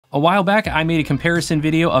A while back, I made a comparison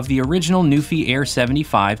video of the original NuPhy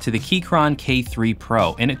Air75 to the Keychron K3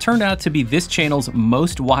 Pro, and it turned out to be this channel's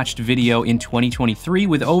most watched video in 2023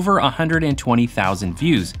 with over 120,000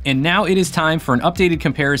 views. And now it is time for an updated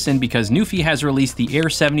comparison because NuPhy has released the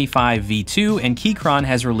Air75 V2 and Keychron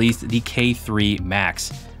has released the K3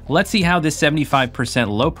 Max. Let's see how this 75%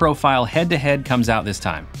 low profile head-to-head comes out this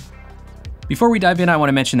time. Before we dive in, I want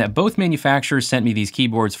to mention that both manufacturers sent me these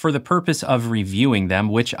keyboards for the purpose of reviewing them,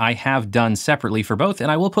 which I have done separately for both,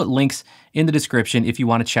 and I will put links in the description if you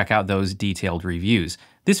want to check out those detailed reviews.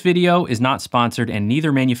 This video is not sponsored and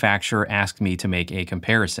neither manufacturer asked me to make a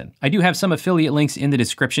comparison. I do have some affiliate links in the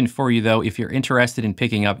description for you though if you're interested in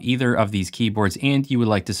picking up either of these keyboards and you would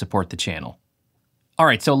like to support the channel.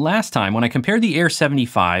 Alright, so last time when I compared the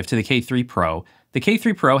Air75 to the K3 Pro, the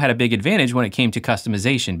K3 Pro had a big advantage when it came to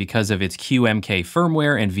customization because of its QMK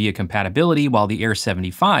firmware and VIA compatibility, while the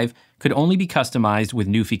Air75 could only be customized with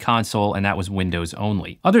NuPhy console, and that was Windows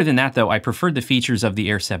only. Other than that though, I preferred the features of the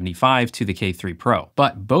Air75 to the K3 Pro.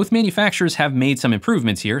 But both manufacturers have made some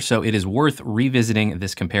improvements here, so it is worth revisiting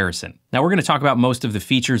this comparison. Now we're going to talk about most of the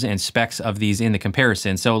features and specs of these in the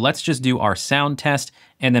comparison, so let's just do our sound test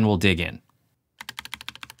and then we'll dig in.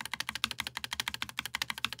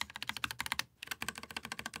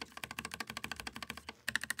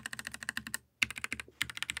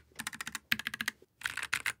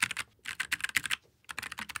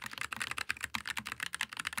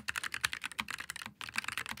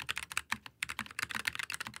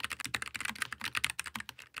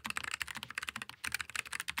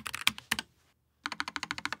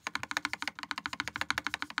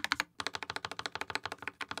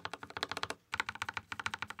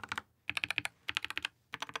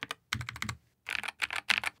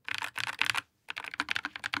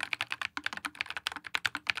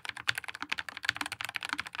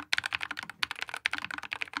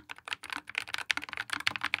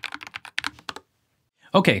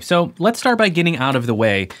 Okay, so let's start by getting out of the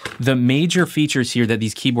way the major features here that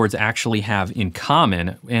these keyboards actually have in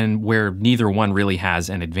common and where neither one really has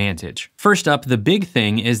an advantage. First up, the big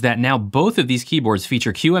thing is that now both of these keyboards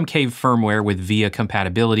feature QMK firmware with VIA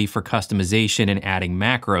compatibility for customization and adding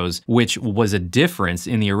macros, which was a difference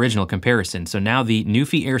in the original comparison. So now the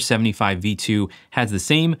NuPhy Air75 V2 has the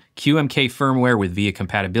same QMK firmware with VIA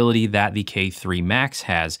compatibility that the K3 Max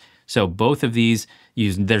has. So both of these,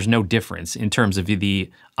 there's no difference in terms of the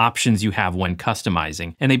options you have when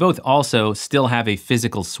customizing. And they both also still have a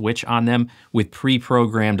physical switch on them with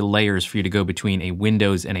pre-programmed layers for you to go between a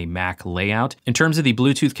Windows and a Mac layout. In terms of the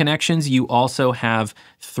Bluetooth connections, you also have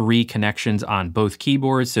 3 connections on both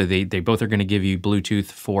keyboards. So they both are going to give you Bluetooth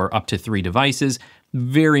for up to 3 devices.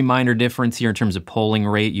 Very minor difference here in terms of polling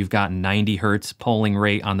rate. You've got 90 Hertz polling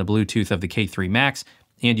rate on the Bluetooth of the K3 Max,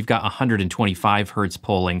 and you've got 125 Hertz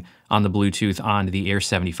polling on the Bluetooth on the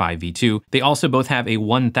Air75 V2. They also both have a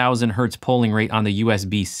 1000 Hertz polling rate on the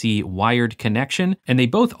USB-C wired connection, and they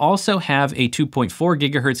both also have a 2.4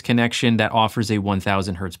 gigahertz connection that offers a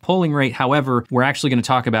 1000 Hertz polling rate. However, we're actually going to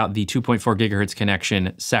talk about the 2.4 gigahertz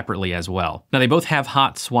connection separately as well. Now they both have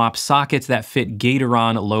hot swap sockets that fit Gadget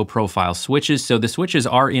low profile switches, so the switches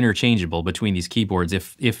are interchangeable between these keyboards.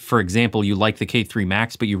 If for example, you like the K3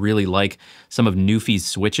 Max, but you really like some of NuPhy's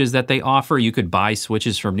switches that they offer, you could buy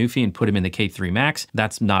switches from NuPhy and put them in the K3 Max.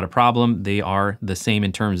 That's not a problem. They are the same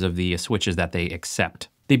in terms of the switches that they accept.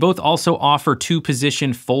 They both also offer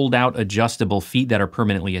 2-position fold-out adjustable feet that are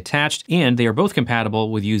permanently attached, and they are both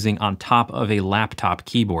compatible with using on top of a laptop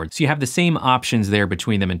keyboard. So you have the same options there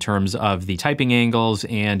between them in terms of the typing angles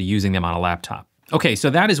and using them on a laptop. Okay, so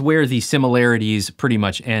that is where the similarities pretty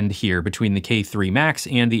much end here between the K3 Max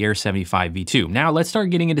and the Air75 V2. Now let's start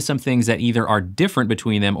getting into some things that either are different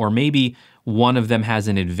between them or maybe one of them has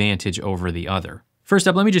an advantage over the other. First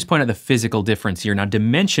up, let me just point out the physical difference here. Now,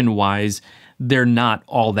 dimension-wise, they're not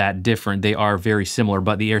all that different. They are very similar,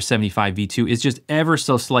 but the Air75 V2 is just ever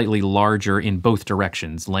so slightly larger in both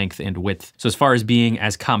directions, length and width. So as far as being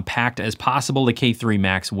as compact as possible, the K3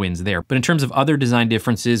 Max wins there. But in terms of other design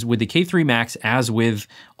differences, with the K3 Max, as with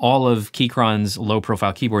all of Keychron's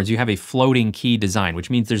low-profile keyboards, you have a floating key design, which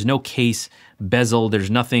means there's no case bezel,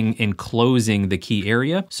 there's nothing enclosing the key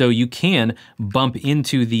area. So you can bump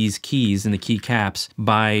into these keys and the key caps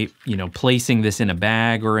by, placing this in a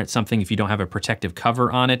bag or something if you don't have a protective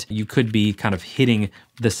cover on it, you could be kind of hitting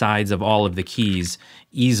the sides of all of the keys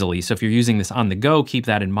easily. So if you're using this on the go, keep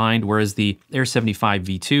that in mind. Whereas the Air75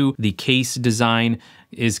 V2, the case design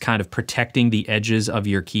is kind of protecting the edges of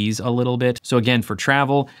your keys a little bit. So again, for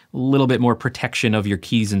travel, a little bit more protection of your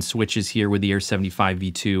keys and switches here with the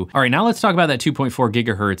Air75 V2. All right, now let's talk about that 2.4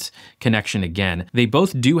 gigahertz connection again. They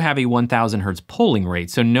both do have a 1000 hertz polling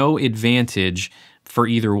rate, so no advantage for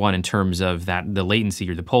either one in terms of the latency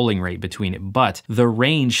or the polling rate between it, but the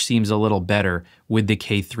range seems a little better with the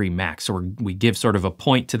K3 Max. So we give sort of a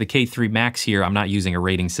point to the K3 Max here. I'm not using a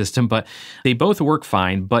rating system, but they both work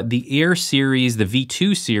fine. But the Air series, the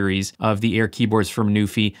V2 series of the Air keyboards from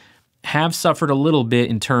NuPhy, have suffered a little bit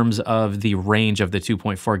in terms of the range of the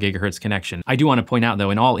 2.4 gigahertz connection. I do want to point out though,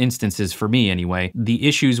 in all instances, for me anyway, the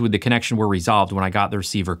issues with the connection were resolved when I got the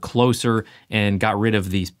receiver closer and got rid of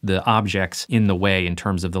the objects in the way in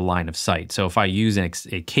terms of the line of sight. So if I use a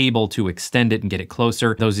cable to extend it and get it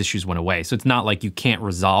closer, those issues went away. So it's not like you can't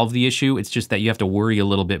resolve the issue, it's just that you have to worry a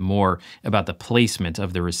little bit more about the placement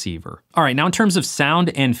of the receiver. All right, now in terms of sound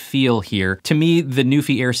and feel here, to me, the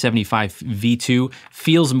NuPhy Air75 V2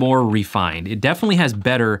 feels more refined. It definitely has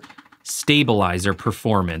better stabilizer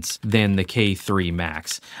performance than the K3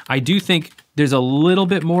 Max. I do think there's a little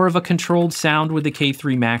bit more of a controlled sound with the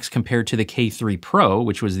K3 Max compared to the K3 Pro,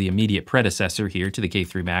 which was the immediate predecessor here to the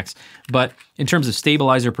K3 Max. But in terms of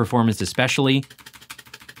stabilizer performance especially,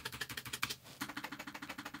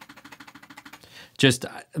 just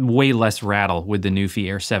way less rattle with the NuPhy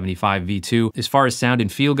Air75 V2. As far as sound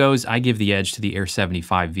and feel goes, I give the edge to the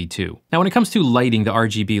Air75 V2. Now when it comes to lighting, the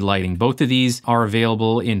RGB lighting, both of these are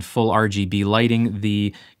available in full RGB lighting.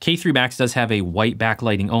 The K3 Max does have a white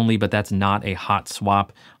backlighting only, but that's not a hot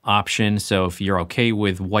swap option. So if you're okay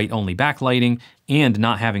with white only backlighting and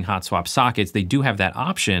not having hot swap sockets, they do have that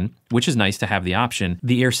option, which is nice to have the option.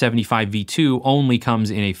 The Air75 V2 only comes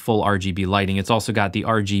in a full RGB lighting. It's also got the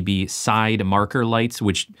RGB side marker lights,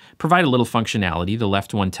 which provide a little functionality. The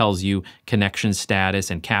left one tells you connection status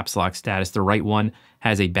and caps lock status. The right one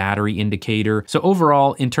has a battery indicator. So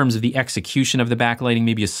overall, in terms of the execution of the backlighting,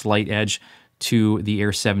 maybe a slight edge to the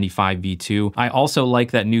Air75 V2. I also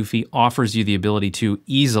like that NuPhy offers you the ability to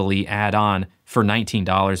easily add on for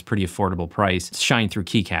 $19, pretty affordable price, shine through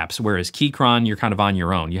keycaps, whereas Keychron, you're kind of on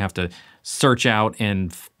your own. You have to search out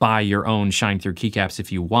and buy your own shine through keycaps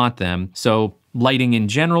if you want them. So lighting in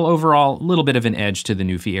general, overall, a little bit of an edge to the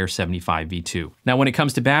NuPhy Air75 V2. Now, when it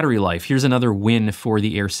comes to battery life, here's another win for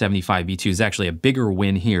the Air75 V2. It's actually a bigger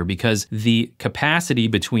win here because the capacity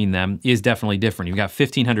between them is definitely different. You've got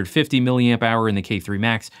 1550 milliamp hour in the K3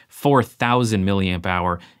 Max, 4000 milliamp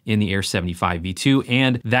hour in the Air75 V2,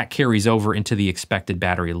 and that carries over into the expected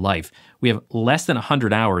battery life. We have less than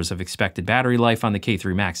 100 hours of expected battery life on the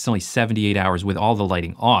K3 Max. It's only 78 hours with all the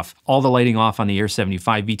lighting off. All the lighting off on the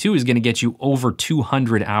Air75 V2 is gonna get you over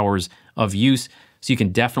 200 hours of use, so you can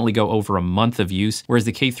definitely go over a month of use, whereas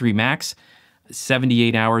the K3 Max,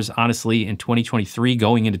 78 hours, honestly, in 2023,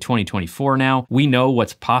 going into 2024 now. We know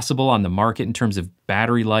what's possible on the market in terms of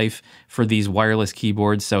battery life for these wireless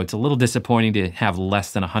keyboards, so it's a little disappointing to have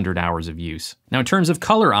less than 100 hours of use. Now, in terms of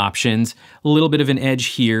color options, a little bit of an edge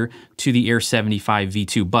here to the Air75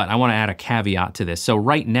 V2, but I wanna add a caveat to this. So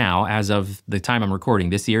right now, as of the time I'm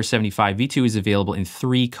recording this, the Air75 V2 is available in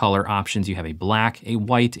 3 color options. You have a black, a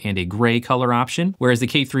white, and a gray color option, whereas the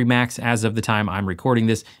K3 Max, as of the time I'm recording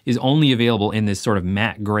this, is only available in this sort of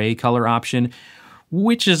matte gray color option,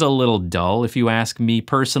 which is a little dull if you ask me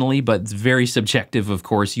personally, but it's very subjective, of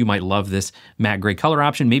course. You might love this matte gray color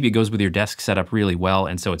option. Maybe it goes with your desk setup really well,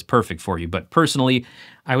 and so it's perfect for you. But personally,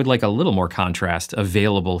 I would like a little more contrast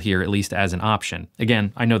available here, at least as an option.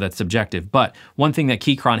 Again, I know that's subjective, but one thing that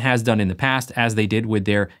Keychron has done in the past, as they did with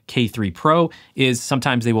their K3 Pro, is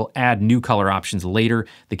sometimes they will add new color options later.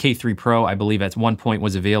 The K3 Pro, I believe at one point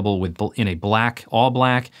was available in a black, all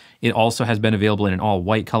black. It also has been available in an all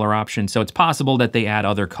white color option. So it's possible that they add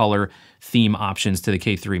other color theme options to the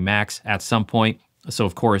K3 Max at some point. So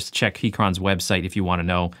of course, check Keychron's website if you want to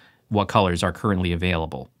know what colors are currently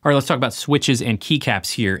available. All right, let's talk about switches and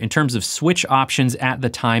keycaps here. In terms of switch options at the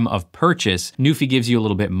time of purchase, NuPhy gives you a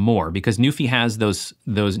little bit more because NuPhy has those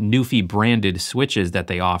NuPhy branded switches that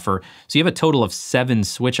they offer. So you have a total of 7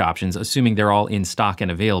 switch options, assuming they're all in stock and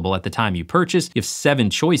available at the time you purchase. You have 7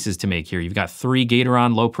 choices to make here. You've got 3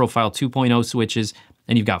 Gateron low profile 2.0 switches,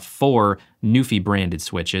 and you've got 4 NuPhy branded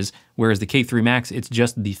switches, whereas the K3 Max, it's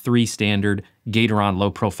just the 3 standard Gateron low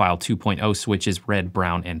profile 2.0 switches, red,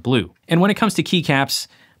 brown, and blue. And when it comes to keycaps,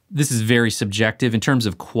 This is very subjective. In terms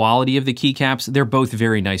of quality of the keycaps, they're both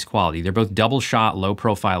very nice quality. They're both double shot, low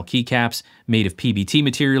profile keycaps made of PBT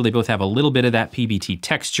material. They both have a little bit of that PBT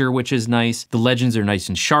texture, which is nice. The legends are nice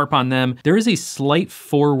and sharp on them. There is a slight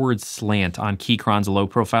forward slant on Keychron's low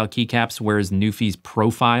profile keycaps, whereas NuPhy's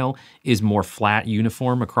profile is more flat,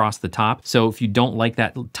 uniform across the top. So if you don't like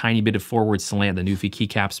that tiny bit of forward slant, the NuPhy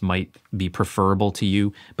keycaps might be preferable to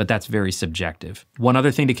you, but that's very subjective. One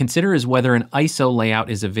other thing to consider is whether an ISO layout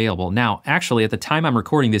is available. Now, actually, at the time I'm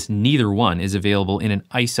recording this, neither one is available in an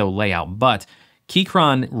ISO layout, but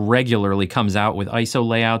Keychron regularly comes out with ISO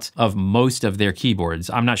layouts of most of their keyboards.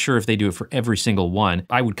 I'm not sure if they do it for every single one.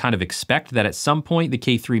 I would kind of expect that at some point the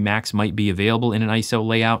K3 Max might be available in an ISO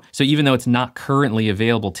layout. So even though it's not currently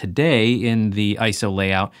available today in the ISO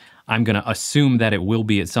layout, I'm gonna assume that it will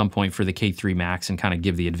be at some point for the K3 Max and kind of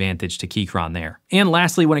give the advantage to Keychron there. And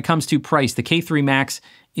lastly, when it comes to price, the K3 Max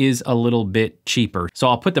is a little bit cheaper. So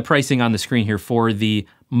I'll put the pricing on the screen here for the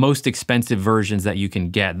most expensive versions that you can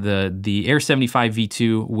get. The Air75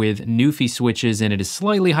 V2 with NuPhy switches, and it is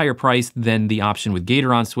slightly higher priced than the option with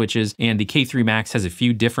Gadget switches, and the K3 Max has a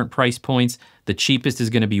few different price points. The cheapest is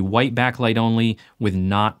gonna be white backlight only with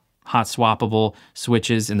not hot swappable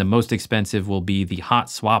switches, and the most expensive will be the hot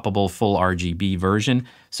swappable full RGB version.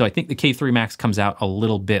 So I think the K3 Max comes out a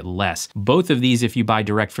little bit less. Both of these, if you buy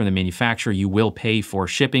direct from the manufacturer, you will pay for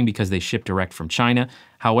shipping because they ship direct from China.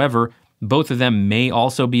 However, both of them may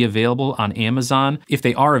also be available on Amazon. If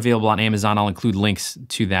they are available on Amazon, I'll include links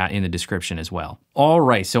to that in the description as well. All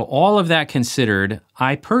right, so all of that considered,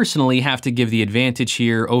 I personally have to give the advantage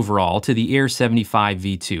here overall to the Air75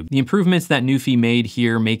 V2. The improvements that NuPhy made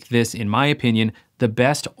here make this, in my opinion, the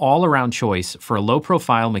best all-around choice for a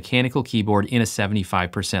low-profile mechanical keyboard in a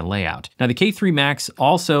 75% layout. Now, the K3 Max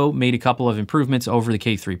also made a couple of improvements over the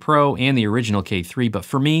K3 Pro and the original K3, but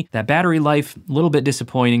for me, that battery life, a little bit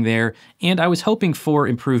disappointing there, and I was hoping for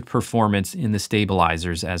improved performance in the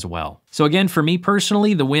stabilizers as well. So again, for me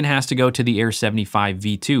personally, the win has to go to the Air75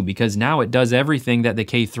 V2 because now it does everything that the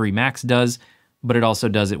K3 Max does, but it also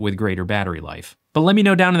does it with greater battery life. But let me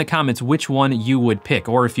know down in the comments which one you would pick,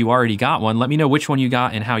 or if you already got one, let me know which one you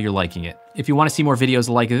got and how you're liking it. If you want to see more videos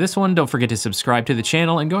like this one, don't forget to subscribe to the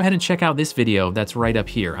channel and go ahead and check out this video that's right up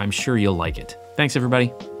here. I'm sure you'll like it. Thanks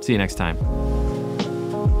everybody, see you next time.